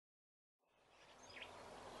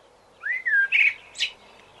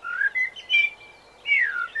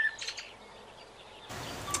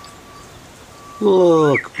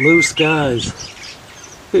Look, blue skies.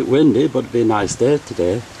 Bit windy, but it'd be a nice day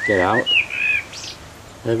today. Get out.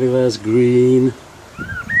 Everywhere's green.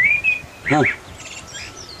 Huh.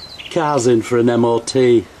 Car's in for an MOT.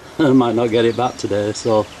 I might not get it back today,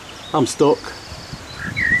 so I'm stuck.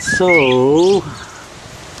 So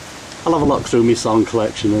I'll have a look through my song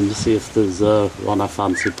collection and see if there's one I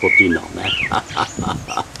fancy putting on there.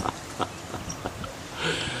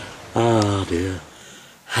 Oh dear.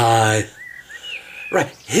 Hi.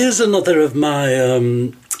 Right, here's another of my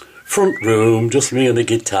front room, just me and the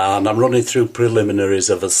guitar, and I'm running through preliminaries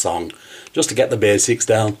of a song just to get the basics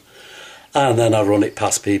down, and then I run it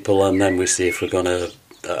past people and then we see if we're going to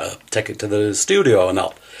take it to the studio or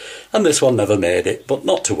not. And this one never made it, but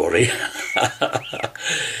not to worry.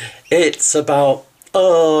 It's about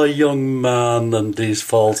a young man and he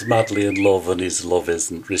falls madly in love and his love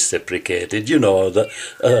isn't reciprocated. You know, that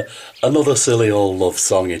another silly old love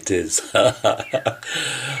song it is. But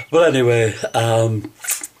anyway,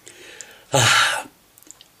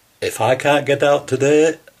 if I can't get out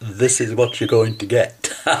today, this is what you're going to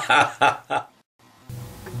get.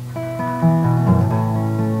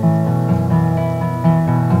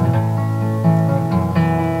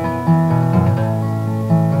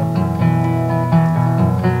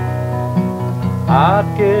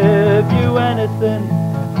 I'd give you anything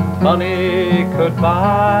money could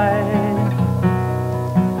buy,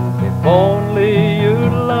 if only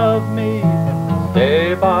you'd love me,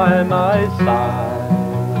 stay by my side.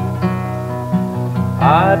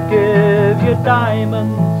 I'd give you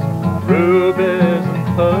diamonds, rubies and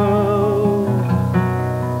pearls,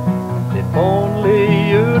 if only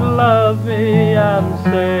you'd love me and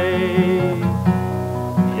say,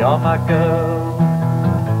 you're my girl.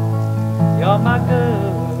 You're my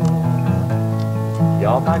girl,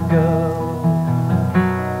 you're my girl.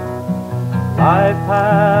 Life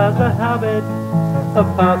has a habit of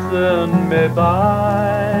passing me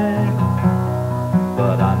by,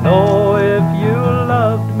 but I know if you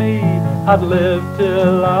loved me, I'd live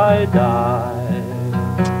till I die.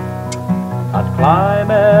 I'd climb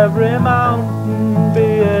every mountain, be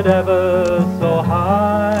it ever so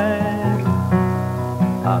high,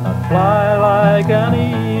 and I'd fly like an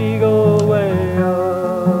eagle way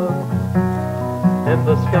up in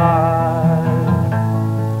the sky.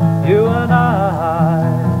 You and I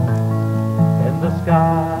in the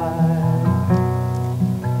sky.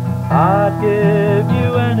 I'd give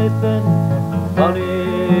you anything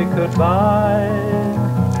money could buy,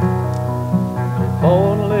 if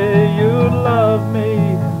only you'd love me,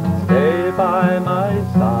 stay by my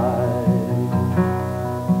side.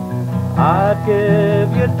 I'd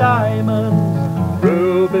give you diamonds,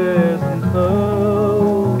 rubies and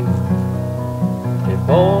pearls, if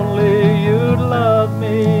only you'd love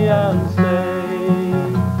me and say,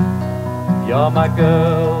 you're my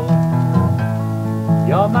girl,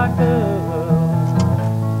 you're my girl,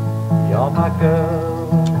 you're my girl.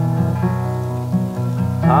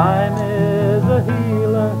 Time is a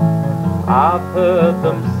healer, I've heard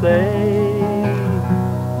them say.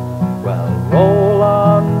 Well, roll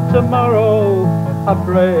on tomorrow, I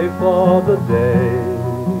pray for the day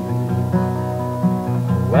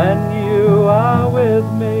when you are with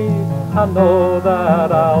me. I know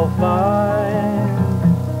that I'll find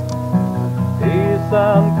peace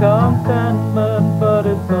and contentment, but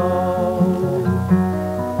it's all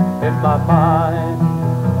in my mind,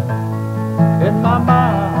 in my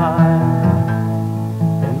mind,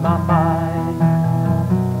 in my mind.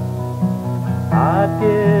 I'd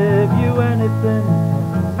give you anything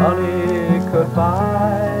money could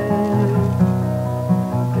buy,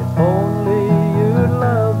 if only you'd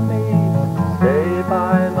love me, stay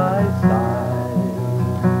by my side.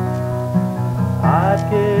 I'd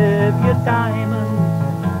give you diamonds,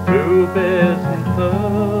 rubies and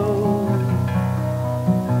pearls,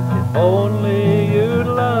 if only you'd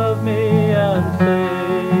love me and say,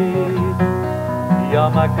 you're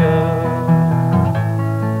my girl,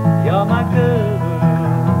 you're my girl.